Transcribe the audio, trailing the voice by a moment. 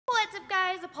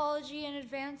apology in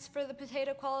advance for the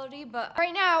potato quality, but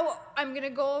right now I'm gonna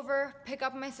go over, pick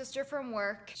up my sister from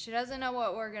work. She doesn't know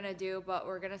what we're gonna do, but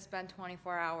we're gonna spend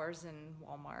 24 hours in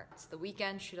Walmart. It's the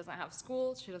weekend, she doesn't have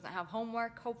school, she doesn't have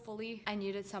homework, hopefully. I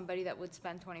needed somebody that would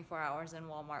spend 24 hours in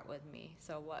Walmart with me,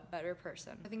 so what better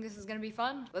person? I think this is gonna be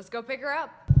fun. Let's go pick her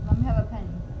up. Let me have a penny,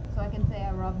 so I can say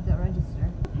I robbed the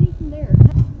register. A penny from there.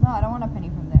 No, I don't want a penny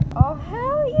from there. Oh,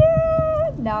 hell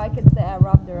yeah! Now I can say I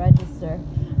robbed the register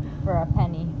for a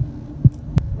penny.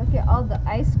 Look at all the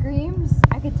ice creams.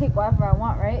 I could take whatever I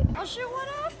want, right? Oh shit, what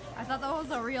up? I thought that was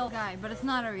a real guy, but it's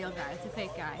not a real guy. It's a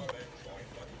fake guy.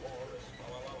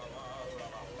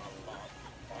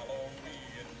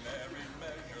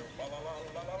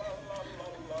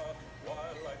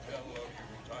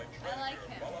 I like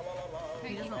him.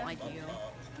 He doesn't like you.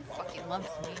 He fucking loves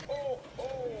me.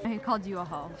 He called you a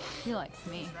hoe. He likes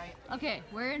me. Okay,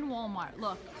 we're in Walmart.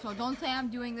 Look, so don't say I'm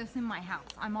doing this in my house.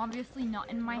 I'm obviously not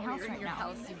in my house right now.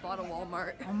 House, you bought a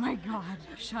Walmart. Oh my god.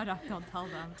 Shut up, don't tell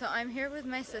them. So I'm here with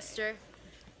my sister.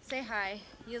 Say hi.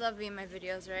 You love me in my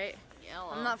videos, right? Yeah.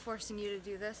 I'm not forcing you to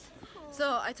do this.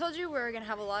 So I told you we were gonna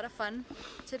have a lot of fun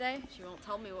today. She won't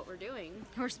tell me what we're doing.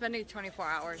 We're spending 24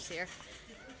 hours here.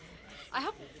 I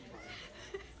have...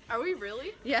 Are we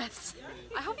really? Yes.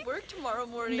 I have work tomorrow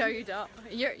morning. No, you don't.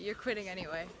 You're quitting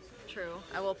anyway. True.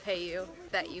 I will pay you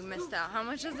that you missed out. How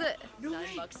much is it?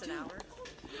 $9 an hour.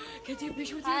 Can I take a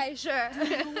picture with you? Hi, sure.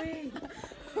 No way.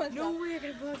 No way I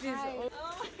can vlog this. Hi. Oh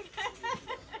my god.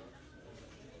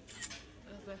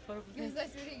 That's my photo. It was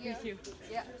nice meeting you. Thank you.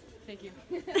 Yeah. Thank you.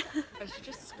 I should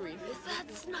just scream. Is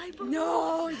that Sniper?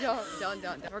 No,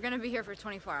 don't. We're gonna be here for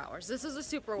 24 hours. This is a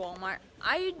super Walmart.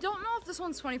 I don't know if this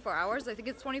one's 24 hours. I think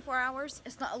it's 24 hours.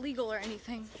 It's not illegal or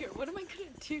anything. Here, what am I gonna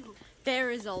do?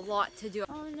 There is a lot to do.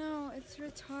 Oh no, it's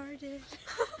retarded.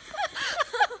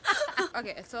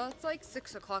 Okay, so it's like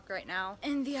 6 o'clock right now.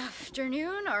 In the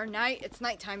afternoon or night, it's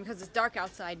nighttime because it's dark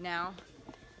outside now.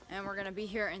 And we're gonna be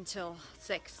here until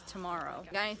 6 tomorrow.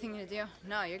 Got anything to do?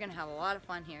 No, you're gonna have a lot of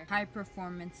fun here. High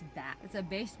performance bat. It's a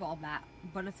baseball bat,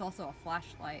 but it's also a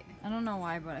flashlight. I don't know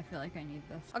why, but I feel like I need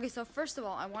this. Okay, so first of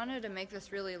all, I wanted to make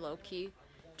this really low key,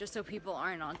 just so people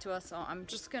aren't onto us. So I'm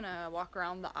just gonna walk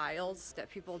around the aisles that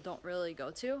people don't really go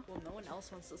to. Well, no one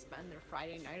else wants to spend their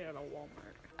Friday night at a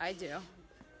Walmart. I do.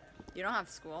 You don't have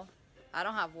school. I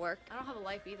don't have work. I don't have a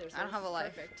life either, so I don't have a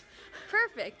life. Perfect.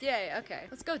 Perfect, yay, okay.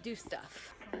 Let's go do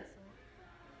stuff.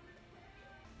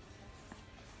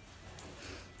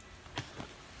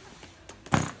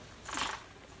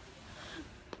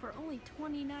 For only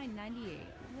 $29.98.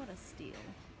 What a steal.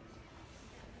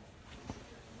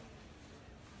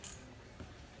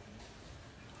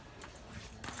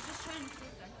 Just trying to see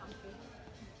if they're comfy.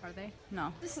 Are they?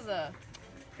 No. This is a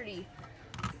pretty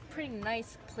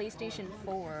nice PlayStation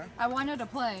 4. I wanted to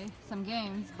play some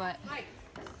games, but Mike.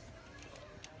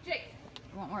 Jake.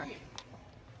 it won't work.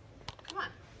 Come on.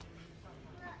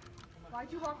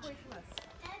 Why'd you walk away from us?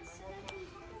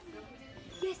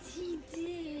 Yes, he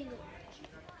did.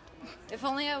 If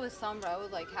only I was Sombra, I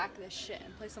would like hack this shit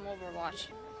and play some Overwatch.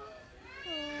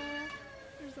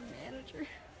 There's a manager.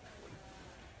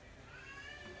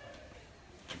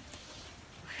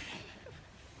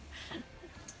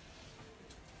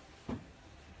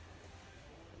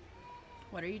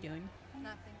 What are you doing?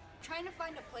 Nothing. Trying to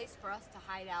find a place for us to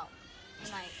hide out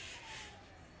tonight.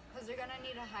 Because they're gonna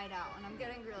need a hideout, and I'm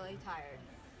getting really tired.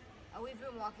 We've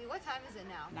been walking. What time is it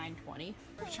now? 9:20.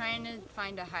 We're trying to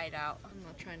find a hideout. I'm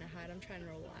not trying to hide, I'm trying to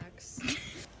relax.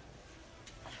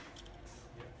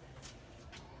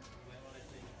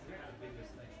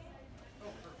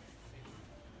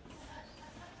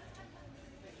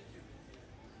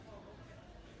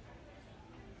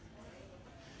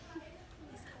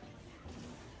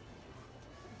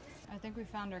 I think we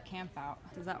found our camp out.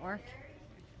 Does that work?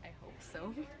 I hope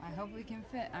so. I hope we can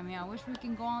fit. I mean, I wish we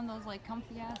can go on those like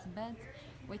comfy ass beds.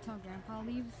 Wait till Grandpa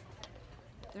leaves.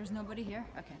 There's nobody here?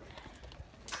 Okay.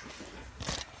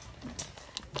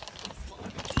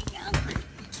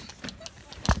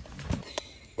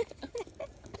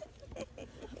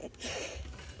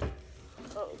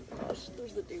 Oh gosh,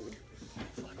 there's the dude.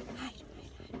 Hide.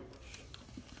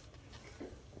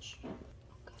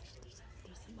 Oh gosh, there's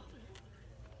the mother.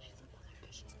 She's a mother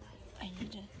because she's nice. I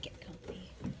need to get comfy.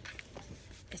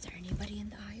 Is there anybody in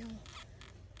the aisle?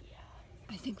 Yeah.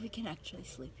 I think we can actually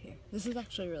sleep here. This is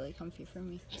actually really comfy for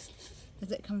me.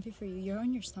 Is it comfy for you? You're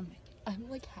on your stomach. I'm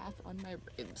like half on my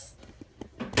ribs.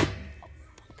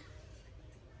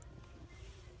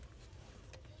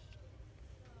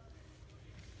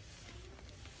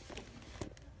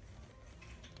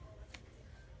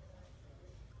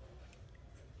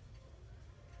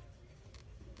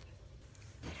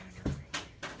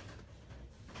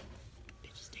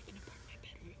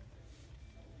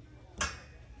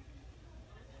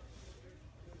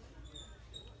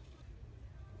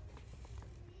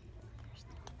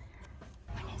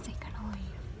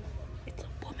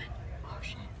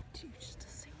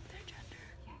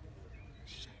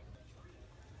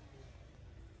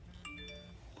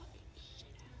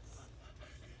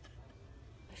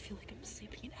 feel like I'm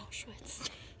sleeping in Auschwitz.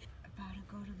 About to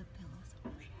go to the pillows. Oh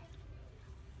shit.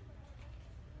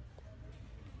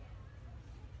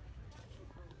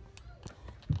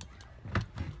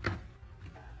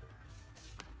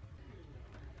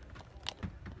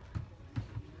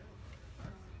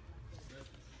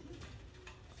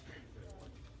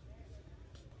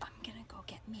 I'm gonna go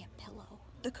get me a pillow.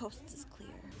 The coast is clear.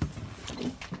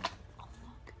 Oh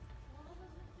fuck.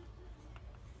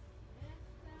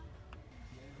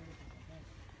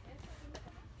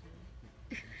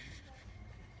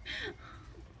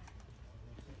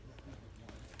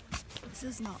 This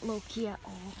is not low-key at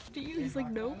all. Do you? He's like,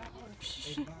 no.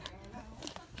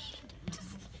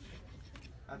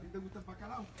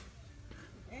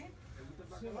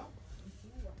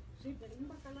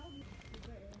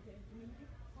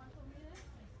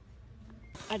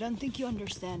 I don't think you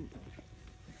understand.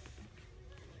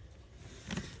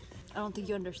 I don't think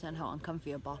you understand how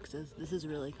uncomfy a box is. This is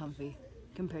really comfy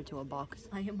compared to a box.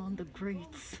 I am on the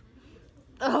grates.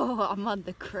 Oh, I'm on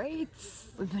the crates.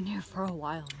 We've been here for a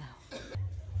while now.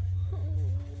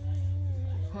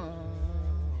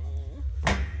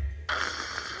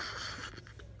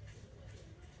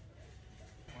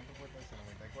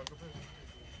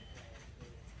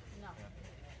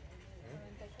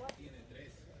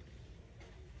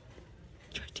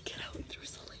 Tried to get out and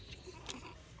there's a lady.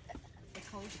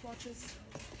 College watches.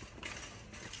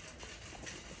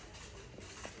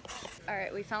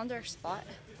 Alright, we found our spot.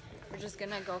 We're just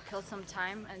gonna go kill some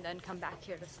time and then come back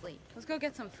here to sleep. Let's go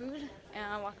get some food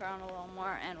and walk around a little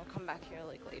more and we'll come back here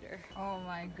like later. Oh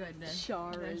my goodness.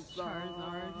 Charizard.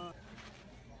 Are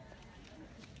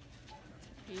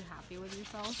you happy with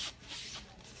yourself?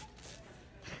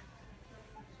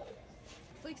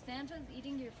 It's like Santa's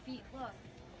eating your feet, look.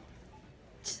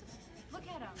 Look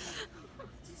at him.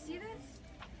 Do you see this?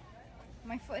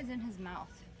 My foot is in his mouth.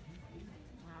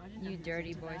 Wow, I didn't know You he was dirty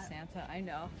into boy that. Santa, I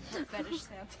know. Fetish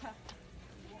Santa.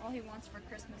 All he wants for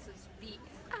Christmas is feet.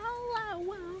 All I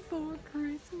want for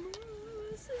Christmas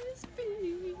is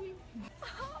feet.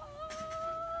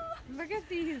 Look at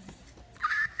these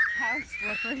cow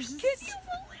slippers. Can you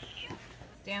believe?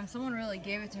 Damn, someone really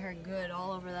gave it to her good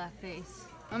all over that face.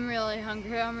 I'm really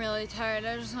hungry, I'm really tired,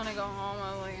 I just want to go home.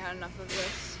 I've like had enough of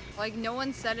this. Like, no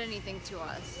one said anything to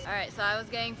us. Alright, so I was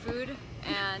getting food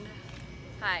and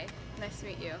hi, nice to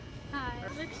meet you. Hi.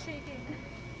 Look shaking.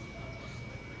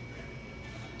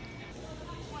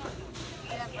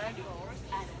 Yeah, bread rolls.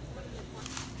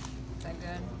 Is that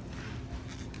good?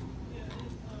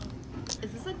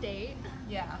 Is this a date?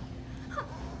 Yeah.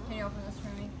 Can you open this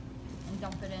for me? And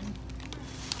dump it in?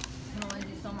 You can only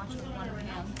do so much with one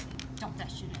hand. Dump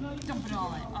that shit in. Dump it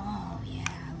all in. Oh yeah,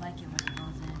 I like it when it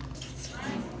goes in.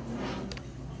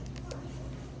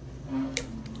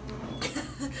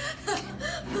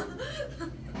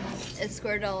 It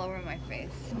squirted all over my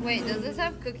face. Wait, does this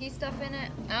have cookie stuff in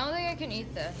it? I don't think I can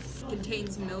eat this.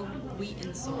 Contains milk, wheat,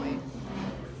 and soy.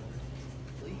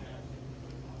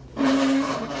 Have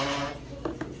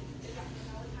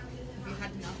you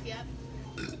had enough yet?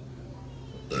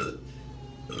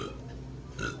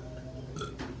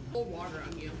 Pour water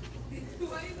on you.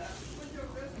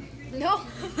 No!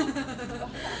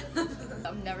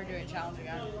 I'm never doing a challenge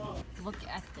again. Look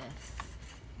at this.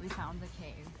 We found the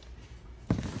cave.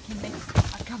 We can make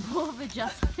a couple of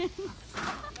adjustments.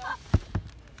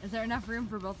 Is there enough room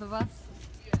for both of us?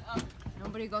 Yeah.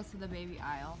 Nobody goes to the baby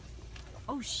aisle.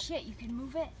 Oh shit, you can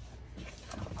move it?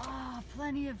 Ah,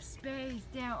 plenty of space.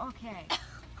 Damn, okay.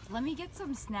 Let me get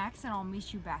some snacks and I'll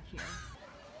meet you back here.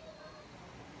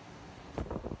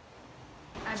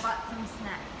 I bought some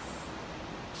snacks.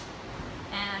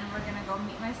 And we're gonna go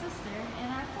meet my sister in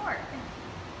our fort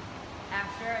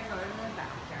after I go to the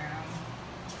bathroom.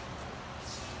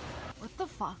 What the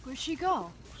fuck? Where'd she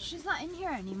go? She's not in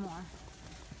here anymore.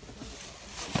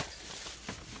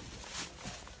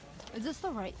 Is this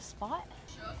the right spot?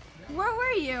 Shook. Where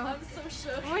were you? I'm so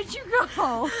shook. Where'd you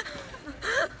go?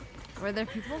 Were there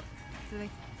people? Did they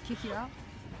kick you out?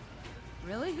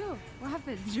 Really? Who? What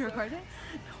happened? Did you record it?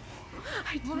 No,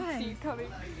 I didn't Why? see it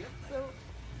coming. So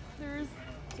there's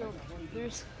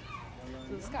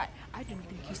this guy. I didn't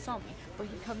think he saw me, but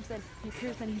he comes in, he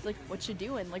appears, and he's like, "What you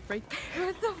doing?" Like right there.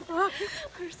 What the fuck?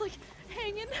 I was like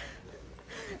hanging.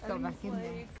 Let's go back in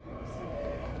there.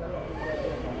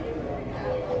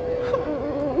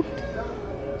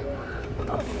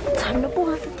 Time to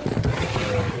board.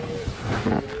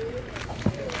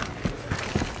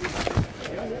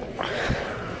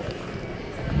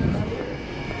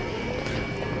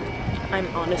 I'm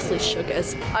honestly shook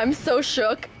as. I'm so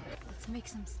shook. Let's make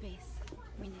some space.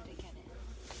 We need to get it.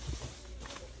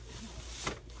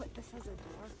 Put this as a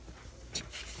door.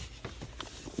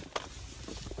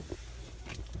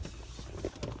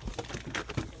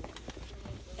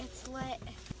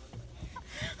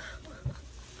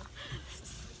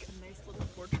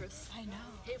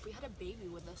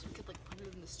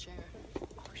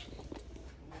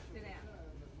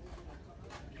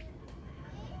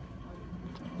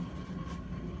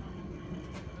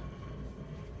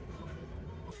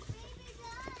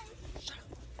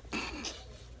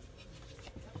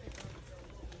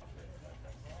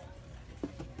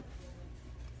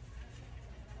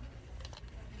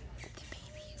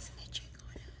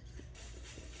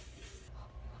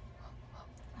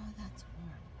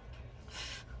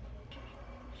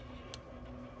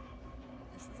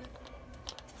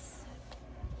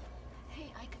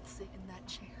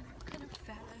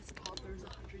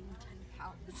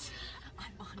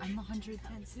 I'm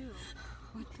 110 too.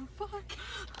 What the fuck?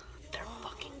 They're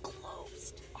fucking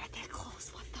closed. Are they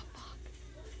close? What the fuck?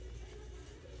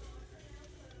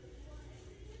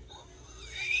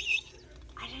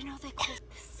 I didn't know they closed.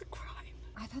 This is a crime.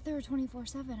 I thought they were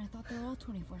 24/7. I thought they were all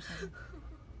 24/7.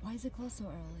 Why is it closed so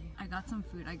early? I got some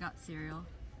food. I got cereal.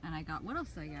 And I got, what else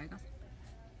did I get? I got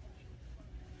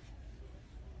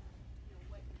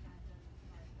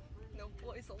No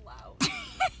boys allowed. Yeah,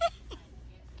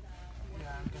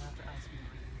 I'm gonna have to ask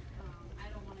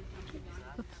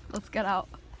you. Let's get out.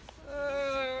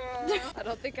 I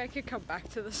don't think I could come back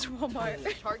to this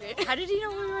Walmart. Target. How did he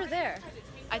know we were there?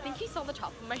 I think he saw the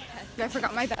top of my head. I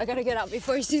forgot my bag. I gotta get out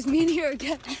before he sees me in here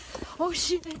again. Oh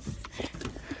shit.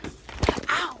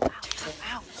 Ow!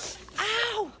 Ow!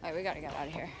 Ow! Alright, we gotta get out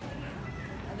of here.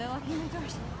 Are they locking the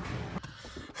doors?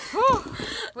 Whew.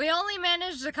 We only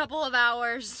managed a couple of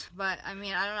hours, but I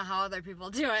mean, I don't know how other people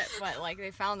do it, but like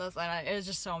they found us and it was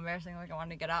just so embarrassing, like I wanted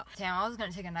to get out. Damn, I was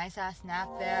gonna take a nice ass nap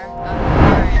there.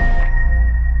 Alright.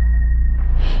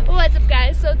 What's up,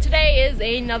 guys? So today is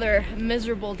another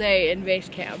miserable day in base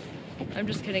camp. I'm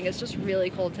just kidding, it's just really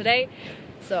cold today.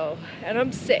 So, and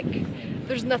I'm sick.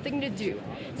 There's nothing to do.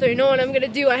 So you know what I'm gonna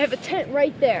do? I have a tent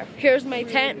right there. Here's my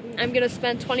tent. I'm gonna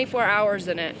spend 24 hours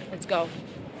in it. Let's go.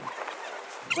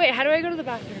 Wait, how do I go to the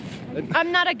bathroom?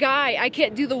 I'm not a guy. I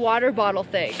can't do the water bottle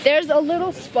thing. There's a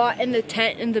little spot in the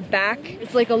tent in the back.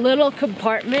 It's like a little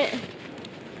compartment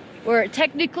where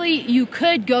technically you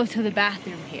could go to the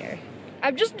bathroom here.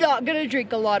 I'm just not gonna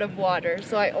drink a lot of water,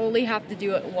 so I only have to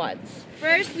do it once.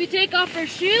 First, we take off our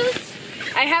shoes.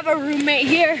 I have a roommate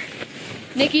here.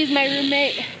 Nikki's my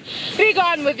roommate. Be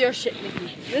gone with your shit,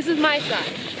 Nikki. This is my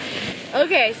side.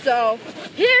 Okay, so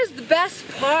here's the best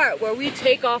part where we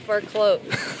take off our clothes.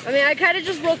 I mean, I kind of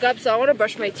just woke up, so I want to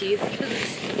brush my teeth.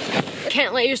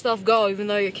 Can't let yourself go even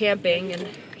though you're camping. And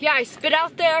yeah, I spit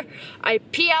out there. I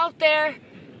pee out there.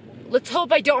 Let's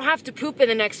hope I don't have to poop in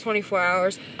the next 24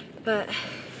 hours. But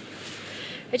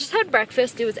I just had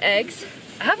breakfast. It was eggs.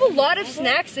 I have a lot of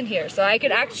snacks in here, so I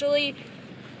could actually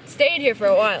stay in here for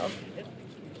a while.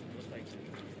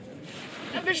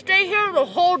 I'm gonna stay here the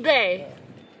whole day.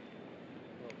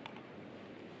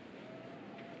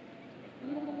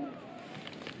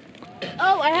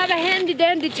 Oh, I have a handy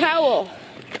dandy towel.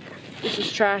 This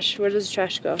is trash. Where does the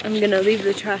trash go? I'm gonna leave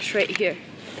the trash right here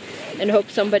and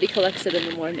hope somebody collects it in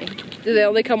the morning. Do they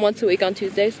only come once a week on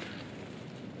Tuesdays?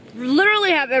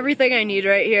 Literally have everything I need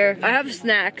right here. I have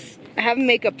snacks. I have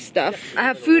makeup stuff. I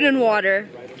have food and water.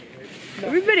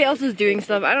 Everybody else is doing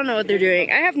stuff. I don't know what they're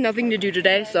doing. I have nothing to do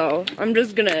today, so I'm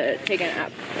just gonna take a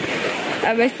nap. I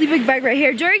have my sleeping bag right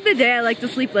here. During the day, I like to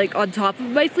sleep like on top of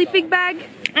my sleeping bag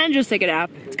and just take a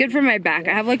nap. It's good for my back.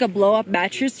 I have like a blow up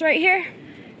mattress right here.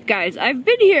 Guys, I've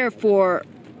been here for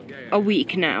a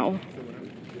week now.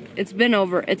 It's been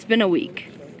a week.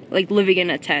 Like living in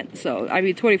a tent, so I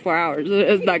mean 24 hours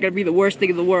is not gonna be the worst thing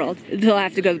in the world until I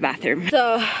have to go to the bathroom.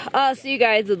 So I'll see you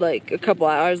guys in like a couple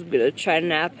hours. I'm gonna try to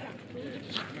nap.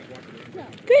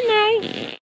 Good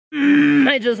night.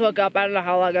 I just woke up. I don't know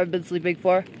how long I've been sleeping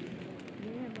for.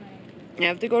 I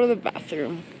have to go to the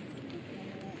bathroom.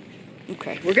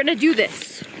 Okay, we're gonna do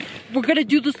this. We're gonna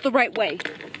do this the right way.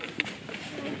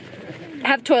 I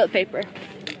have toilet paper.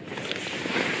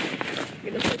 I'm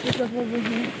gonna put this up over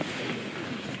here.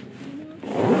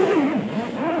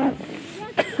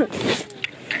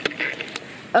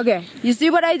 Okay, you see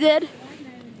what I did?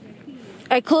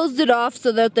 I closed it off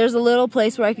so that there's a little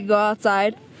place where I could go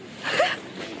outside.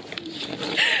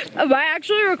 Am I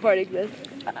actually recording this?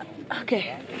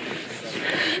 Okay.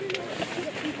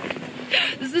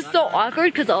 This is so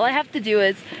awkward because all I have to do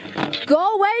is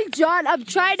go away, John. I'm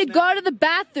trying to go to the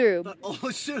bathroom.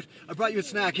 Oh shoot, I brought you a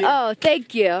snack here. Oh,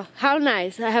 thank you. How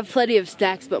nice. I have plenty of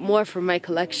snacks, but more for my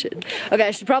collection. Okay,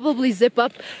 I should probably zip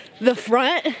up the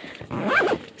front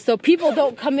so people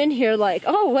don't come in here like,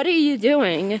 oh, what are you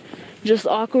doing? Just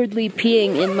awkwardly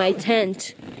peeing in my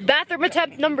tent. Bathroom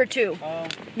attempt number 2.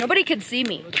 Nobody can see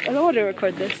me. I don't want to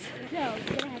record this.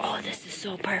 Oh, this is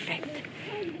so perfect.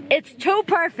 It's too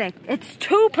perfect. It's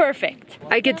too perfect.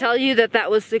 I can tell you that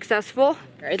that was successful.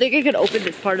 I think I can open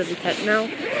this part of the tent now.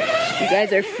 You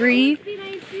guys are free.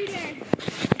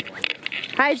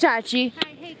 Hi, Chachi. Hi,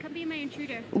 hey, come be my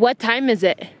intruder. What time is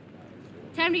it?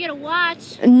 Time to get a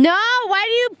watch. No, why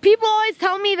do you people always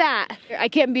tell me that? I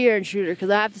can't be your intruder because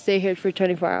I have to stay here for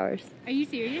 24 hours. Are you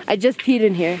serious? I just peed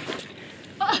in here.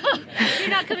 You're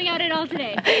not coming out at all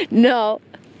today. No.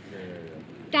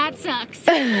 That sucks.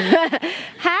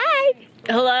 Hi.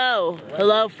 Hello.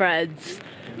 Hello, friends.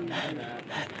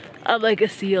 I'm like a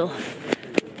seal.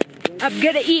 I'm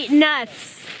gonna eat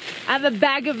nuts. I have a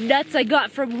bag of nuts I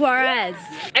got from Juarez.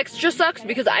 Extra sucks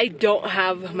because I don't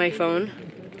have my phone.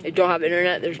 I don't have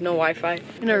internet, there's no Wi-Fi. I'm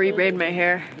gonna rebraid my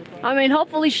hair. I mean,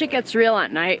 hopefully shit gets real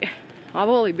at night. I've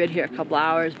only been here a couple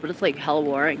hours, but it's like hell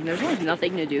boring. There's like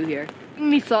nothing to do here. Give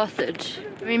me sausage.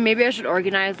 I mean, maybe I should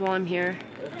organize while I'm here.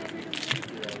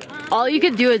 All you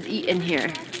could do is eat in here.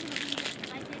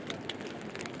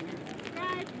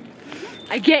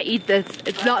 I can't eat this.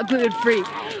 It's not gluten-free.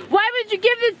 Why would you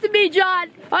give this to me, John?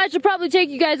 Oh, I should probably take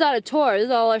you guys on a tour. This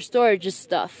is all our storage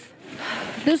stuff.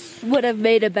 This would have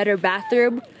made a better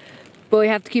bathroom, but we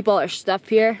have to keep all our stuff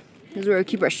here. This is where we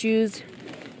keep our shoes.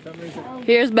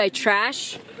 Here's my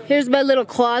trash. Here's my little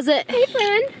closet. Hey,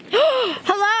 friend.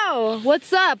 Hello.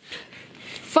 What's up?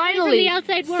 Finally, the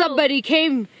outside world. somebody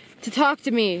came to talk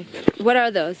to me. What are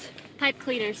those? Pipe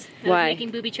cleaners. Why?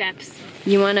 Making booby traps.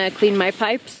 You want to clean my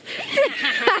pipes?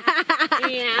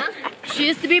 Yeah. She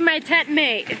used to be my tent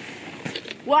mate.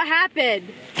 What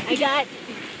happened? I got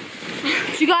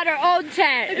She got her own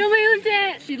tent. my own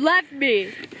tent. She left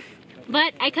me.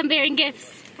 But I come bearing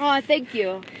gifts. Oh, thank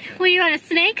you. Well, you want a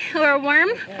snake or a worm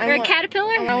or a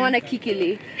caterpillar? I want a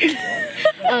kikili.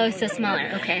 Oh, so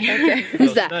smaller. Okay. Okay.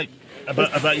 Who's that? I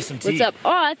brought you some tea. What's up?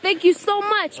 Oh, thank you so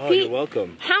much, Oh, Pete. you're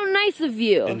welcome. How nice of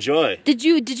you. Enjoy. Did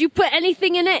you put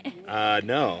anything in it?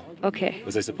 No. Okay.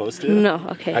 Was I supposed to? No,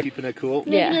 okay. I'm keeping it cool?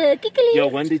 Yeah. Yo,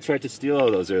 Wendy tried to steal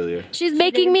all those earlier. She's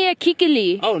making me a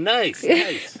kikili. Oh, nice,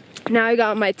 nice. Now I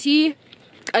got my tea,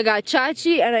 I got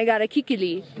chachi, and I got a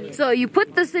kikili. So you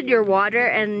put this in your water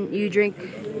and you drink,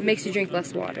 it makes you drink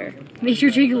less water. Makes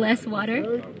you drink less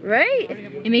water. Right?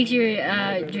 It makes your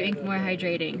drink more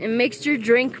hydrating. It makes your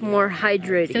drink more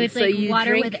hydrating. So it's like you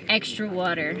water drink with extra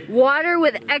water. water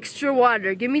with extra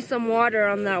water. Give me some water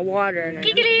on that water.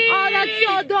 Kikili! Oh, that's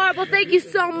so adorable. Thank you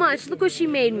so much. Look what she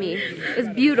made me. It's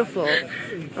beautiful.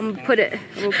 I'm gonna put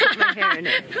my hair in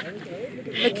it.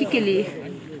 The kikili.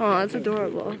 Oh, that's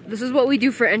adorable. This is what we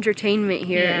do for entertainment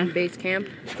here in base camp.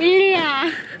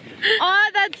 Yeah. Oh,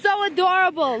 that's so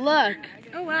adorable. Look.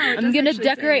 Oh wow. I'm gonna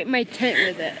decorate my tent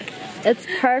with it. It's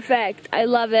perfect. I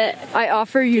love it. I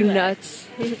offer you nuts.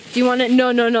 Do you want it?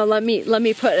 No. Let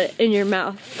me put it in your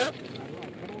mouth.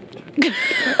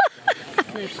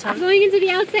 I'm going into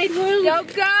the outside world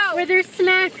Don't go. where there's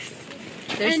snacks.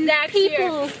 There's and snacks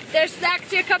people. here. There's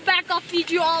snacks here. Come back. I'll feed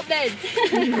you almonds.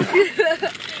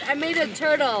 I made a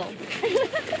turtle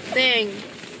thing.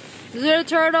 Is it a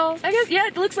turtle? I guess, yeah,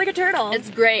 it looks like a turtle. It's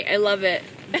great. I love it.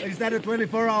 Is that a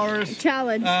 24 hours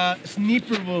Challenge.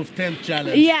 SSSniperWolf tent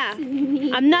challenge? Yeah.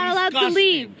 I'm not allowed to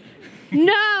leave.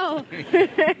 No.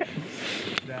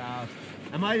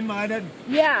 Am I invited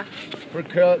Yeah. for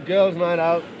girls' night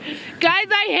out? Guys,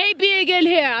 I hate being in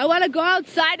here. I want to go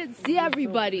outside and see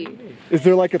everybody. Is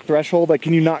there like a threshold? Like,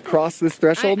 can you not cross this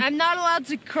threshold? I'm not allowed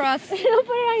to cross Don't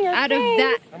put it on your out of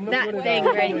that thing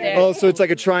right there. Oh, so it's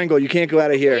like a triangle. You can't go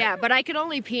out of here. Yeah, but I can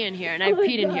only pee in here, and I've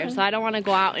peed in here, so I don't want to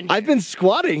go out in here. I've been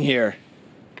squatting here.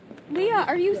 Leah,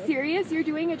 are you serious? You're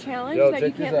doing a challenge Yo, that you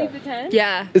check this can't out. leave the tent?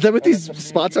 Yeah. Is that what these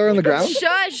spots are on the ground?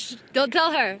 Shush! Don't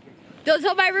tell her. Don't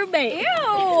tell my roommate.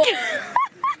 Ew!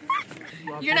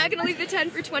 You're not gonna leave the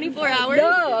tent for 24 hours?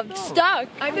 No, I'm stuck.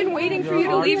 I've been waiting for you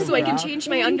to leave so I can change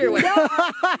my underwear.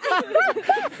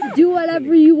 Do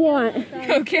whatever you want.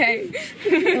 Okay.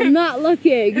 I'm not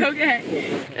looking. Okay. I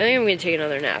think I'm gonna take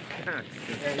another nap.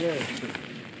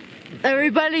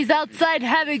 Everybody's outside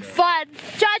having fun.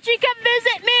 Chachi, come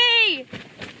visit me!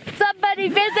 Somebody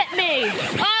visit me!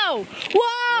 Oh!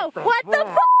 Whoa! What the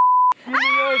f?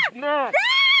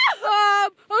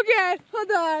 Okay,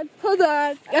 hold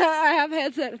on. I have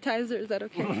hand sanitizer, is that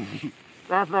okay?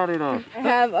 That's not enough. I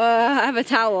have a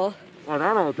towel. Oh,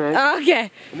 that's okay.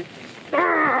 Okay.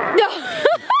 No!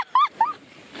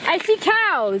 I see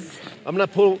cows. I'm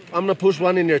gonna push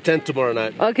one in your tent tomorrow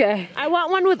night. Okay. I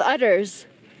want one with udders.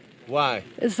 Why?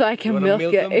 So I can You wanna milk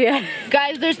milk it. them? Yeah.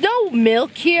 Guys, there's no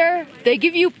milk here. They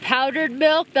give you powdered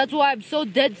milk. That's why I'm so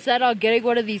dead set on getting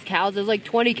one of these cows. There's like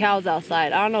 20 cows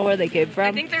outside. I don't know where they came from.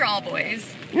 I think they're all boys.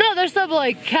 No, there's some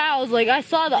like cows. Like I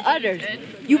saw the udders.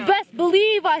 You best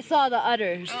believe I saw the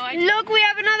udders. Oh, I did. Look, we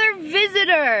have another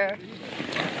visitor.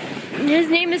 His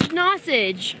name is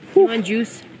Sausage. You want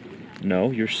juice?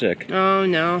 No, you're sick. Oh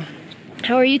no.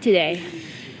 How are you today?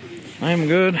 I am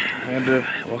good. I had to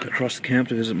walk across the camp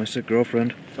to visit my sick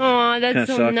girlfriend. Oh, that's Kinda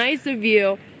so sucked. nice of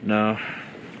you. No.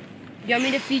 You want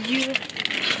me to feed you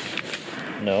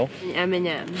No. an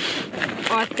M&M?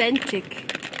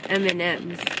 Authentic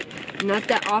M&Ms. Not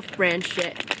that off-brand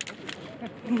shit.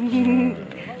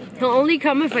 He'll only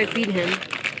come if I feed him.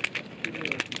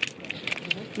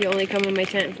 You only come in my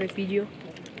tent if I feed you?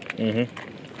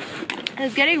 Mm-hmm.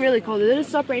 It's getting really cold. Did it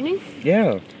stop raining?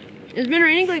 Yeah. It's been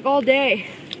raining like all day.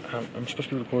 I'm supposed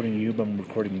to be recording you, but I'm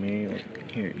recording me.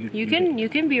 Like, here, You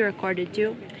can be recorded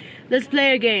too. Let's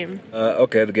play a game.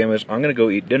 Okay, the game is I'm gonna go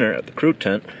eat dinner at the crew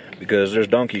tent because there's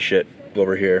donkey shit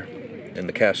over here in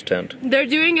the cast tent. They're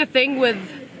doing a thing with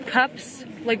cups,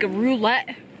 like a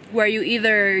roulette, where you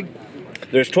either...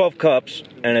 There's 12 cups,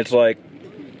 and it's like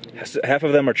half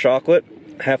of them are chocolate,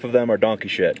 half of them are donkey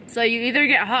shit. So you either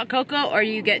get hot cocoa or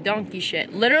you get donkey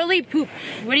shit. Literally poop.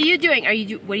 What are you doing?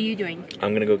 What are you doing?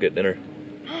 I'm gonna go get dinner.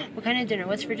 What kind of dinner?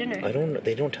 What's for dinner?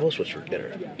 They don't tell us what's for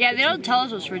dinner. Yeah, they don't tell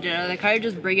us what's for dinner. They kind of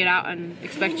just bring it out and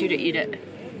expect you to eat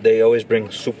it. They always bring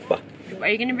soupa. Are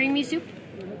you gonna bring me soup?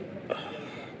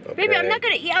 Okay. Baby, I'm not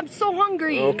gonna eat. I'm so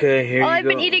hungry. Okay, here you go. All I've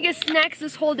been eating is snacks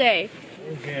this whole day.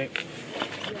 Okay.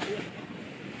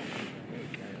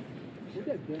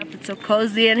 It's so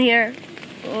cozy in here.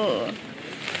 Oh.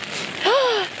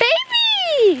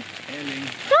 Baby!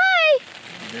 Hi!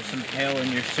 There's some kale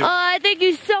in your soup. Oh, thank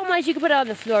you so much. You can put it on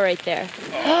the floor right there.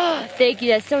 Thank you.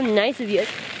 That's so nice of you.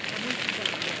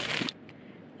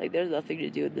 Like, there's nothing to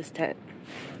do in this tent.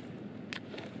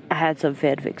 I had some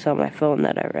fanfics on my phone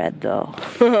that I read, though.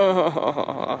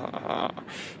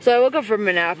 So I woke up from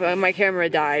a nap and my camera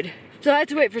died. So I had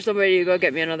to wait for somebody to go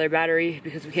get me another battery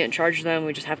because we can't charge them.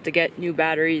 We just have to get new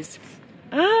batteries.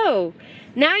 Oh,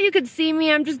 now you can see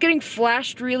me. I'm just getting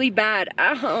flashed really bad.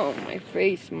 Ow, my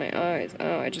face, my eyes.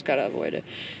 Oh, I just gotta avoid it.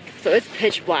 So it's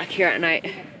pitch black here at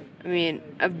night. I mean,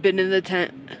 I've been in the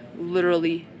tent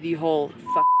literally the whole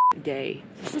day.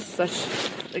 This is such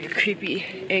like a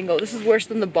creepy angle. This is worse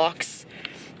than the box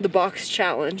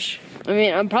challenge. I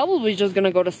mean, I'm probably just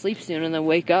gonna go to sleep soon and then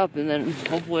wake up and then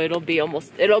hopefully it'll be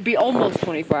almost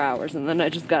 24 hours and then I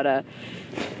just gotta,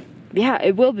 yeah,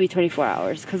 it will be 24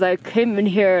 hours because I came in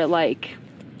here at like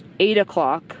 8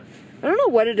 o'clock. I don't know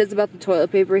what it is about the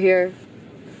toilet paper here,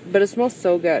 but it smells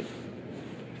so good.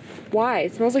 Why?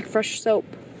 It smells like fresh soap.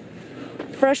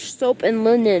 Fresh soap and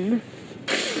linen.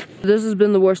 This has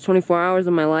been the worst 24 hours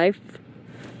of my life.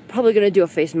 Probably gonna do a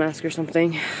face mask or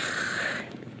something.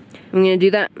 I'm gonna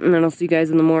do that and then I'll see you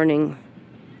guys in the morning.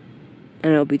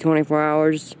 And it'll be 24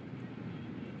 hours.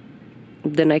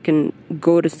 Then I can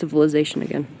go to civilization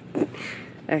again.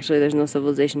 Actually, there's no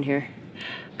civilization here.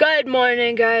 Good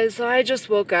morning, guys. So I just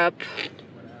woke up.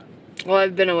 Well,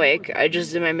 I've been awake. I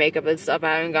just did my makeup and stuff.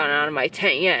 I haven't gotten out of my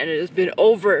tent yet, and it has been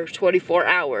over 24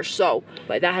 hours. So,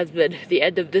 but that has been the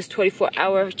end of this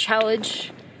 24-hour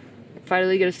challenge.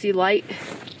 Finally gonna see light.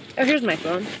 Oh, here's my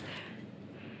phone.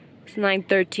 It's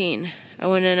 9:13. I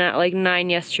went in at like 9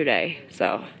 yesterday,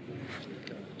 so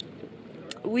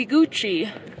we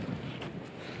Gucci.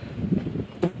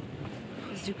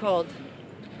 It's too cold.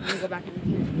 I'm gonna go back in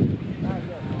here.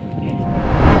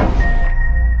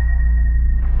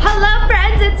 Hello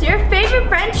friends, it's your favorite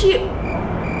French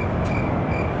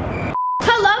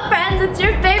Hello friends, it's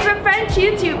your favorite French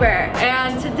YouTuber.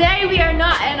 And today we are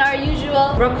not in our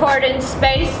usual recording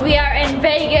space. We are in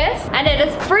Vegas and it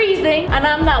is freezing and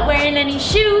I'm not wearing any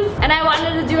shoes. And I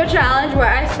wanted to do a challenge where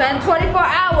I spend 24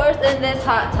 hours in this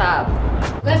hot tub.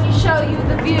 Let me show you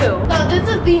the view. So this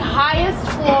is the highest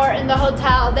floor in the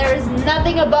hotel. There is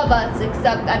nothing above us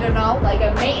except, I don't know, like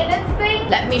a maintenance thing.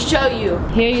 Let me show you.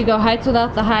 Here you go, heights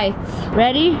without the heights.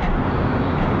 Ready?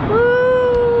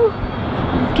 Woo!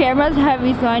 This camera's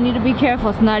heavy, so I need to be careful.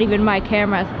 It's not even my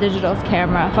camera, it's Digital's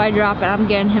camera. If I drop it, I'm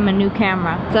getting him a new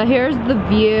camera. So here's the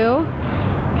view.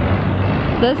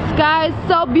 The sky is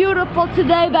so beautiful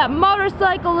today. That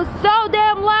motorcycle is so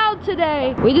damn loud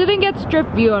today. We didn't get strip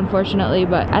view, unfortunately,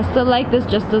 but I still like this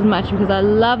just as much because I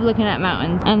love looking at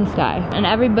mountains and the sky. And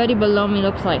everybody below me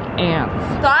looks like ants.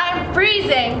 So I'm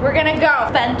freezing. We're gonna go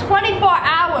spend 24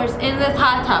 hours in this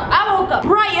hot tub. I woke up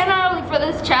bright and early for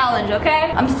this challenge,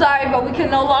 okay? I'm sorry, but we can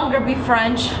no longer be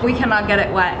French. We cannot get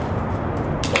it wet.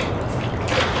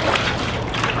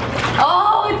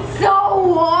 Oh, it's so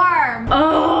warm.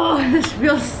 Oh, this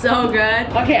feels so good.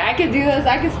 Okay, I could do this.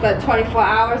 I could spend 24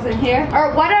 hours in here.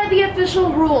 Or what are the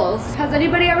official rules? Has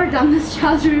anybody ever done this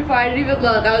challenge before? I didn't even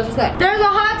look. I was just like, there's a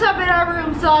hot tub in our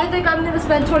room, so I think I'm gonna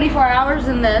spend 24 hours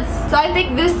in this. So I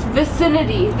think this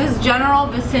vicinity, this general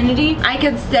vicinity, I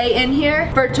could stay in here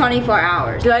for 24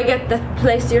 hours. Do I get the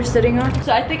place you're sitting on?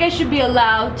 So I think I should be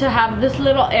allowed to have this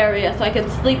little area so I can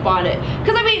sleep on it.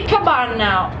 Because I mean, come on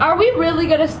now. Are we really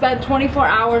gonna spend 24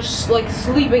 hours like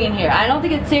sleeping in here? I don't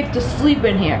think it's safe to sleep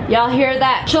in here. Y'all hear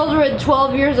that? Children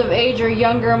 12 years of age or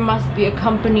younger must be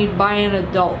accompanied by an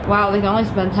adult. Wow, they can only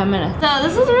spend 10 minutes. So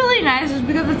this is really nice just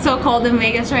because it's so cold in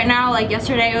Vegas right now. Like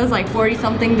yesterday it was like 40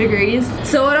 something degrees.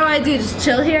 So what do? Just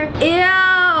chill here?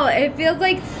 Ew! Oh, it feels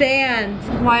like sand.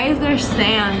 Why is there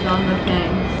sand on the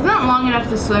thing? It's not long enough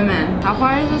to swim in. How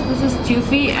far is this? This is 2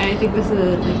 feet, and I think this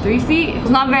is like 3 feet.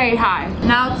 It's not very high.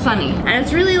 Now it's sunny. And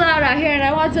it's really loud out here, and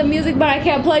I want some music, but I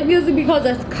can't play music because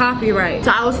it's copyright.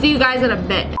 So I will see you guys in a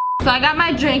bit. So I got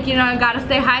my drink, you know, I gotta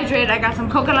stay hydrated. I got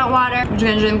some coconut water. I'm just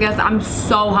gonna drink this. I'm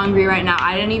so hungry right now.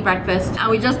 I didn't eat breakfast.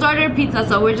 And we just ordered pizza,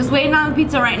 so we're just waiting on the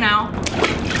pizza right now.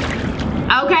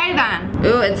 Okay then.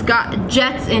 Ooh, it's got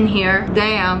jets in here.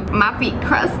 Damn, my feet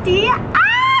crusty.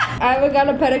 Ah! I haven't got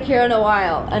a pedicure in a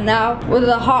while. And now with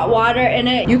the hot water in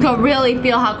it, you can really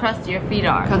feel how crusty your feet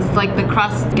are. Cause it's like the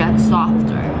crust gets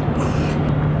softer.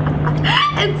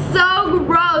 It's so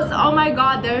gross. Oh my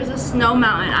god, there's a snow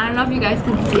mountain. I don't know if you guys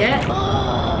can see it.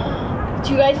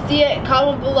 Do you guys see it?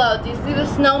 Comment below. Do you see the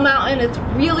snow mountain? It's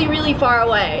really, really far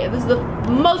away. This is the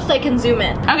most I can zoom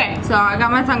in. Okay, so I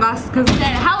got my sunglasses because it's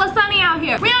hella sunny out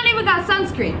here. We don't even got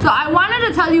sunscreen. So I wanted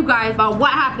to tell you guys about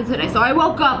what happened today. So I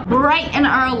woke up bright and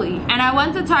early and I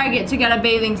went to Target to get a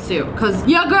bathing suit because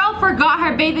your girl forgot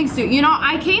her bathing suit. You know,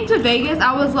 I came to Vegas.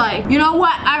 I was like, you know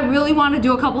what? I really want to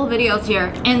do a couple of videos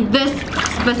here in this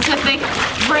specific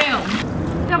room.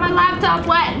 Got my laptop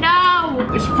wet. No!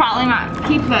 We should probably not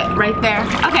keep it right there.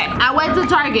 Okay, I went to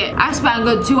Target. I spent a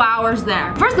good 2 hours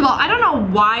there. First of all, I don't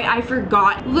know why I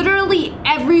forgot literally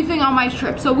everything on my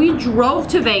trip. So we drove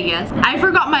to Vegas. I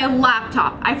forgot my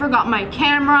laptop. I forgot my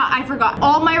camera. I forgot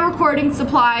all my recording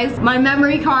supplies, my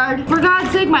memory card. For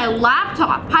God's sake, my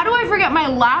laptop. How do I forget my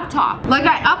laptop? Like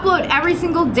I upload every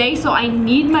single day, so I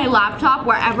need my laptop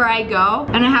wherever I go.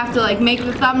 And I have to like make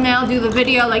the thumbnail, do the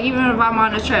video, like even if I'm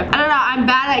on a trip. I don't know, I'm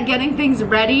bad at getting things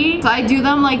ready. So I do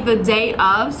them like the day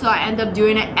of, so I end up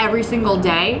doing it every single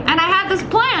day. And I had this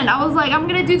plan. I was like, I'm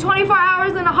gonna do 24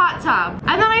 hours in a hot tub.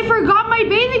 And then I forgot my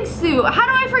bathing suit. How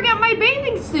do I forget my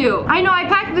bathing suit? I know I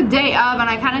packed the day of and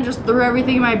I kind of just threw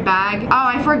everything in my bag. Oh,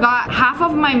 I forgot half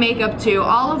of my makeup too,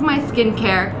 all of my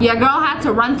skincare. Yeah, girl had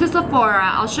to run to Sephora.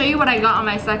 I'll show you what I got on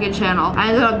my second channel. I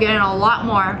ended up getting a lot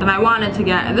more than I wanted to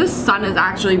get. This sun is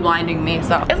actually blinding me,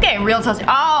 so it's getting real toasty.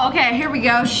 Oh, okay, here we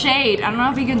go, shade. I don't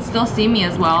know if you can still see me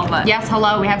as well, but yes,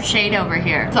 hello, we have shade over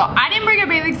here. So I didn't bring a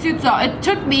bathing suit, so it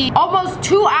took me almost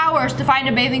 2 hours to find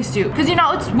a bathing suit. Because you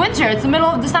know, it's winter, it's the middle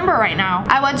of December right now.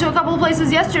 I went to a couple of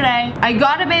places yesterday. I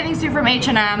got a bathing suit from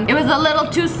H&M. It was a little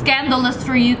too scandalous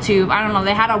for YouTube. I don't know,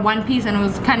 they had a one piece and it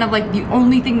was kind of like the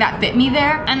only thing that fit me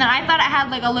there. And then I thought it had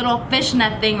like a little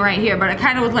fishnet thing right here, but it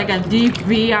kind of was like a deep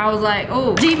V. I was like,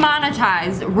 oh,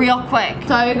 demonetized real quick.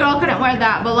 So your girl couldn't wear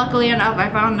that, but luckily enough, I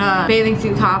found a bathing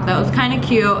suit top that was kind of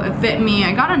cute. It fit me.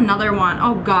 I got another one.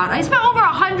 Oh god, I spent over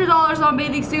 $100 on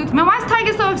bathing suits. Man, why is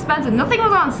Target so expensive? Nothing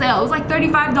was on sale. It was like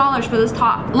 $35 for this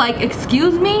top. Like,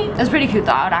 excuse me? It's pretty cute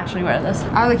though. I would actually wear this.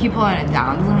 I would keep pulling it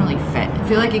down. It doesn't really fit. I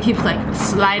feel like it keeps like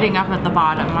sliding up at the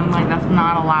bottom. I'm like, that's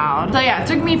not allowed. So yeah, it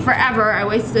took me forever. I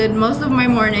wasted most of my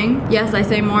morning. Yes, I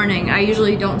say morning. I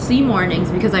usually don't see mornings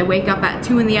because I wake up at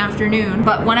 2 in the afternoon.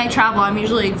 But when I travel, I'm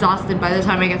usually exhausted by the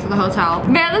time I get to the hotel.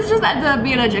 Man, this just ended up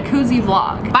being a jacuzzi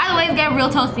vlog. By the way, it's getting real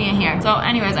toasty in here. So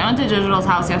anyways, I went to Digital's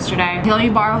house yesterday. He let me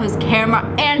borrow his camera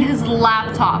and his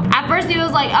laptop. At first he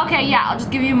was like, okay, yeah, I'll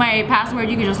just give you my password.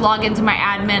 You can just log into my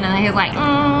admin. And then he's like,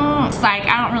 psych,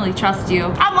 I don't really trust you.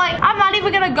 I'm like, I'm not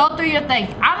even gonna go through your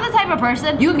things. I'm the type of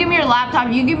person, you can give me your laptop,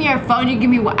 you can give me your phone, you can give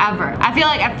me whatever. I feel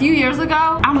like a few years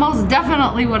ago, I most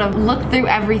definitely would have looked through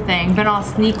everything, been all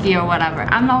sneaky or whatever.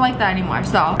 I'm not like that anymore.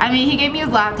 So, I mean, he gave me his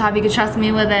laptop, he could trust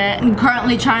me with it. I'm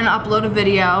currently trying to upload a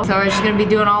video, so we're just gonna be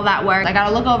doing all that work. I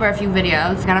gotta look over a few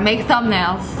videos, gotta make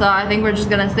thumbnails. So I think we're just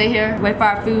gonna stay here, wait for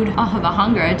our food. Oh, the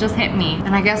hunger, it just hit me.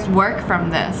 And I guess work from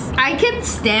this. I can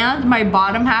stand my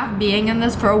bottom half being in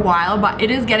this for a while, but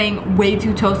it is getting way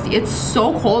too toasty. It's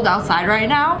so cold outside right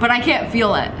now, but I can't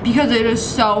feel it because it is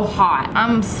so hot.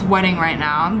 I'm sweating right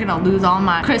now. I'm gonna lose all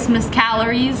my Christmas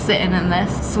calories sitting in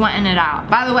this, sweating it out.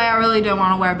 By the way, I really didn't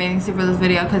want to wear a bathing suit for this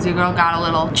video because your girl got a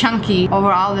little chunky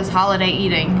over all this holiday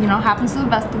eating. You know, happens to the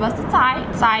best of us. It's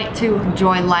alright to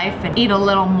enjoy life and eat a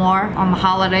little more on the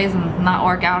holidays and not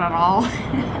work out at all.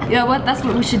 You know what? That's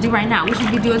what we should do right now. We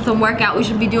should be doing some workout. We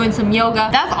should be doing some yoga.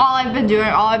 That's all I've been doing.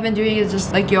 All I've been doing is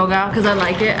just like yoga because I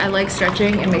like it. I like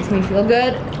stretching. It makes me feel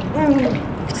good.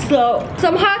 So,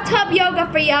 some hot tub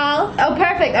yoga for y'all. Oh,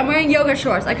 perfect. I'm wearing yoga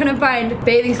shorts. I couldn't find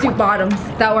bathing suit bottoms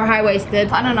that were high-waisted.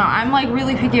 I don't know. I'm like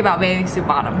really picky about bathing suit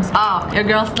bottoms. Oh, your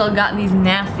girl still got these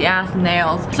nasty ass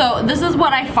nails. So, this is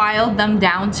what I filed them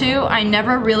down to. I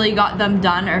never really got them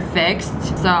done or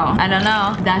fixed. So, I don't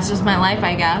know. That's just my life,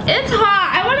 I guess. It's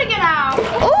hot. I want to get out.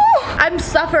 Oh, I'm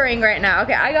suffering right now.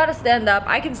 Okay, I gotta stand up.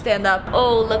 I can stand up.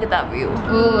 Oh, look at that view.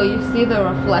 Oh, you see the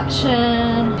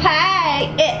reflection.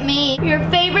 Hey, it's me, your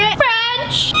favorite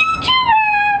French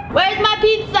YouTuber. Where's my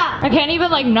pizza? I can't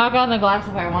even like knock on the glass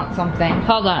if I want something.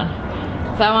 Hold on.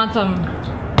 If I want some.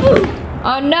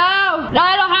 Oh no! Now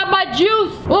I don't have my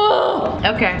juice! Ooh.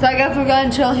 Okay, so I guess we're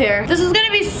gonna chill here. This is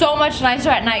gonna be so much nicer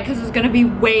at night because it's gonna be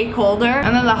way colder.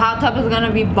 And then the hot tub is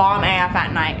gonna be bomb AF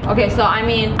at night. Okay, so I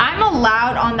mean, I'm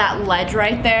allowed on that ledge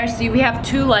right there. See, we have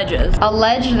 2 ledges. A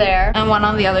ledge there and one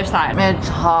on the other side. It's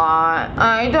hot.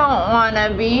 I don't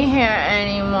wanna be here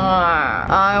anymore.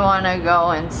 I wanna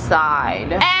go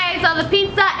inside. Hey, so the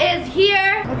pizza is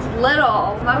here. It's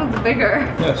little. That was bigger.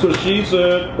 That's what she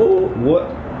said. Oh,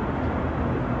 what?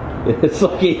 It's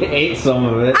like he ate some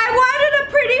of it. I wanted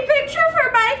a pretty picture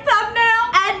for my thumbnail,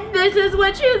 and this is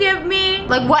what you give me.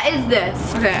 Like, what is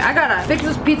this? Okay, I gotta fix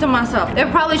this pizza myself.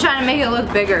 They're probably trying to make it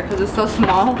look bigger because it's so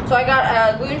small. So I got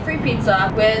a gluten-free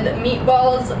pizza with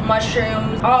meatballs,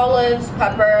 mushrooms, olives,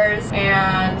 peppers,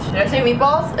 and did I say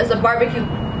meatballs? It's a barbecue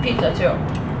pizza too.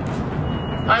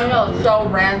 I know it's so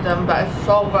random, but it's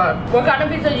so good. What kind of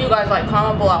pizza do you guys like?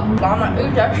 Comment below. I'm gonna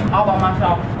eat this all by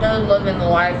myself. Just living the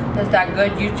life. It's that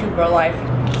good YouTuber life.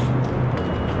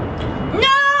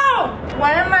 No!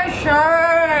 What in my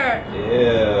shirt?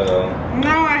 Yeah.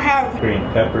 Now I have Green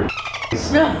pepper.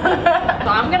 So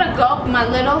I'm gonna go my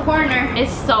little corner.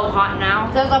 It's so hot now.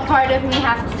 Does a part of me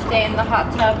have to stay in the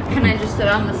hot tub? Can I just sit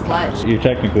on the sledge? You're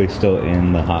technically still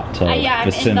in the hot tub Yeah,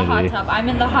 vicinity. I'm in the hot tub. I'm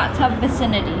in the hot tub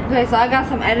vicinity. Okay, so I got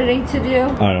some editing to do.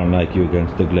 I don't like you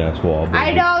against the glass wall, baby.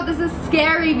 I know, this is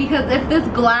scary because if this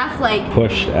glass like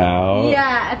Push out.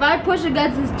 yeah, if I push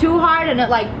against this too hard and it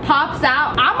like pops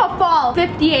out, I'ma fall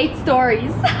 58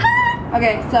 stories.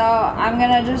 Okay, so I'm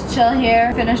gonna just chill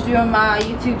here, finish doing my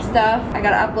YouTube stuff. I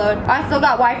gotta upload. I still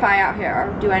got Wi-Fi out here,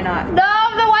 or do I not? No,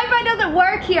 the Wi-Fi doesn't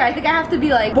work here. I think I have to be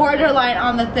like borderline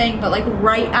on the thing, but like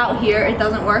right out here it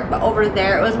doesn't work, but over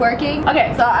there it was working.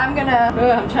 Okay, so I'm gonna,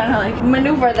 I'm trying to like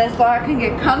maneuver this so I can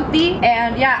get comfy.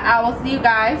 And yeah, I will see you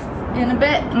guys in a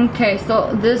bit. Okay,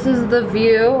 so this is the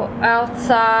view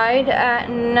outside at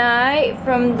night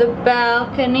from the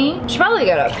balcony. Should probably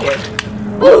get up here.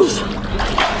 Oof!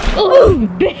 Ooh,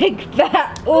 big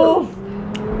fat, ooh.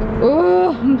 Ooh,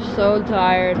 I'm so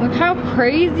tired. Look how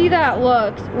crazy that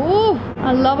looks. Ooh,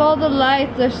 I love all the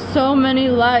lights. There's so many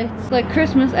lights. It's like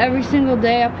Christmas every single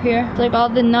day up here. It's like all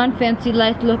the non-fancy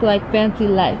lights look like fancy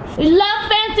lights. We love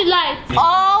fancy lights.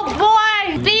 Oh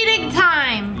boy, feeding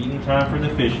time. Feeding time for the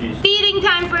fishies. Feeding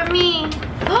time for me.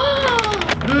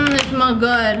 It smells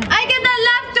good. I get the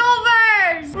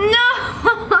leftovers. No.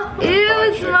 Ew,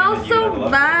 it smells so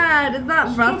bad. Is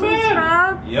that Brussels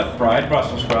sprouts? Yep, fried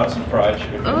Brussels sprouts and fried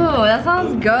chicken. Ooh, that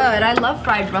sounds good. I love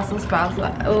fried Brussels sprouts.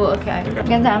 Oh, okay.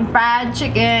 Get some fried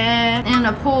chicken in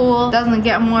a pool. Doesn't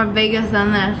get more Vegas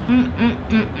than this.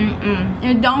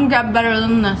 It don't get better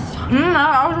than this.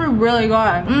 That was really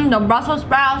good. The Brussels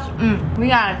sprouts. We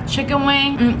got a chicken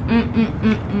wing.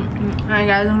 Alright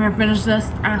guys, I'm gonna finish this.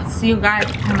 I'll see you guys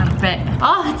in a bit.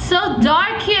 Oh, it's so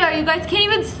dark here. You guys can't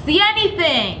even see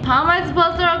anything. How am I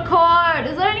supposed to record?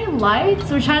 Is there any lights?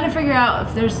 We're trying to figure out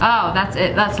if there's, oh, that's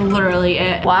it. That's literally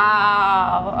it.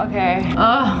 Wow, okay.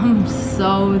 Oh, I'm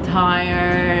so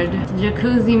tired.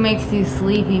 Jacuzzi makes you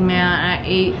sleepy, man. I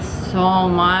ate so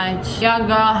much. Your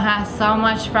girl has so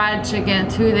much fried chicken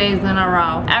 2 days in a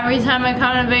row. Every time I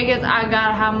come to Vegas, I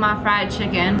gotta have my fried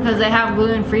chicken because they have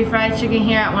gluten-free fried chicken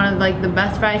here at one of like the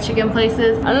best fried chicken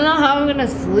places. I don't know how I'm gonna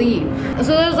sleep.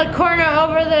 So there's a corner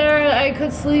over there I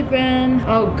could sleep in.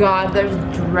 Oh God, there's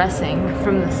dressing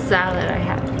from the salad I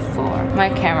had before. My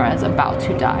camera is about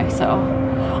to die, so.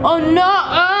 Oh no!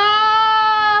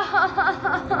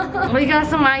 We got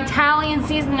some Italian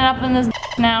seasoning up in this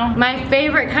now. My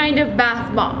favorite kind of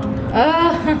bath bomb.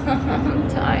 I'm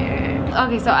tired.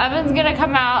 Okay, so Evan's gonna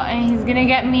come out and he's gonna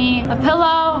get me a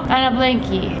pillow and a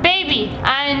blankie. Baby,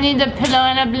 I need a pillow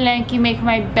and a blankie, make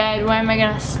my bed. Where am I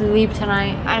gonna sleep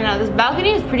tonight? I don't know, this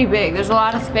balcony is pretty big. There's a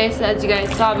lot of space as you guys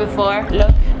saw before.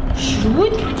 Look.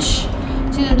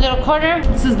 See this little corner?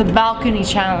 This is the balcony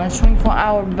challenge,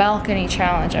 24-hour balcony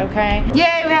challenge, okay?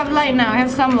 Yay, we have light now, we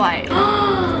have some light.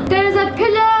 There's a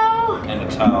pillow! And a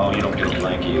towel, you don't get a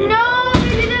blanket either. No,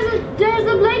 baby, there's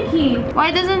a blankie.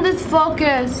 Why doesn't this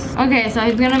focus? Okay, so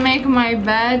he's gonna make my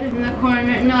bed in the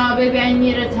corner. No, baby, I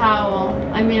need a towel.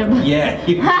 I mean a blanket. Yeah,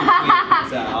 you need a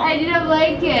towel. I need a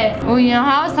blanket. Oh, you know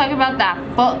how I was talking about that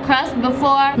foot crust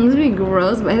before? This would be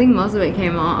gross, but I think most of it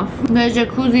came off. The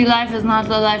jacuzzi life is not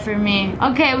the life for me.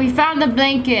 Okay, we found the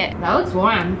blanket. That looks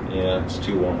warm. Yeah, it's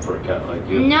too warm for a cat like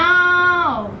you. No!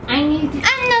 I need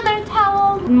another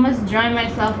towel. I must dry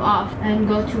myself off and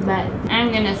go to bed.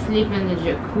 I'm gonna sleep in the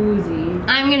jacuzzi.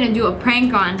 I'm gonna do a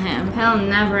prank on him. He'll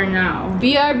never know.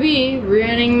 BRB,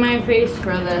 ruining my face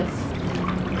for this.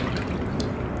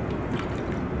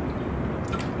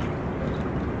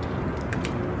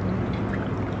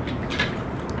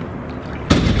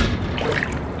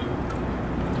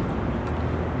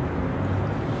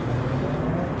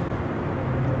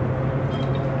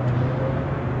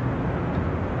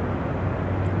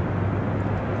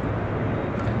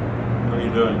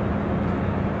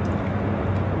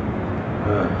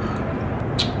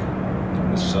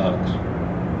 This sucks.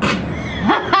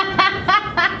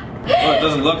 Well, it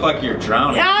doesn't look like you're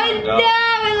drowning. I know!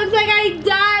 It looks like I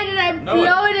died and I'm floating.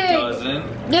 No, it doesn't.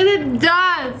 Yes, it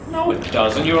does. No, it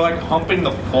doesn't. You were like humping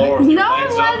the floor with your No,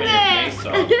 legs it up and your wasn't. face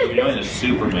up. You're doing the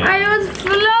Superman. I was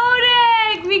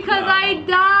floating because I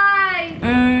died.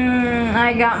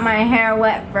 I got my hair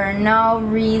wet for no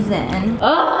reason.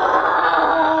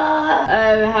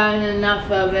 I've had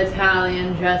enough of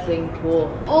Italian dressing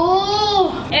pool.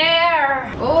 Oh,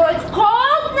 air. Oh, it's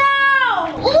cold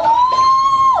now.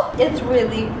 Oh, it's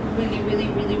really, really, really,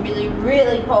 really, really,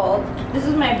 really cold. This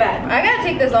is my bed. I gotta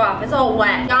take this off. It's all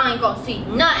wet. Y'all ain't gonna see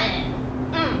nothing.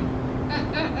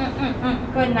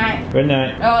 Good night. Good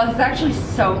night. Oh, it's actually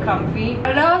so comfy.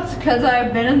 I know it's because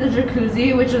I've been in the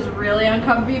jacuzzi, which is really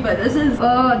uncomfy, but this is,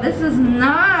 oh, this is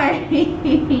nice.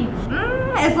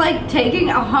 It's like taking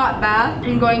a hot bath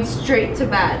and going straight to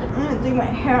bed. I'm gonna do my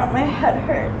hair up. My head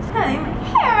hurts. Having my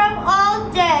hair up all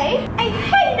day. I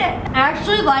hate it. I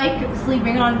actually like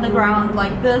sleeping on the ground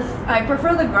like this. I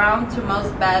prefer the ground to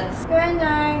most beds. Good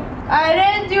night. I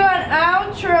didn't do an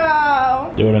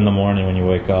outro. Do it in the morning when you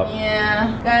wake up.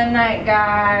 Yeah. Good night,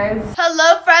 guys.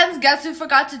 Hello, friends. Guess who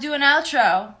forgot to do an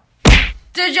outro?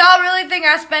 Did y'all really think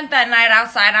I spent that night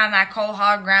outside on that cold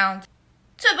hard ground?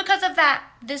 So because of that,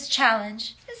 this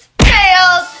challenge is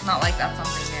failed. Not like that's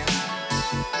something new.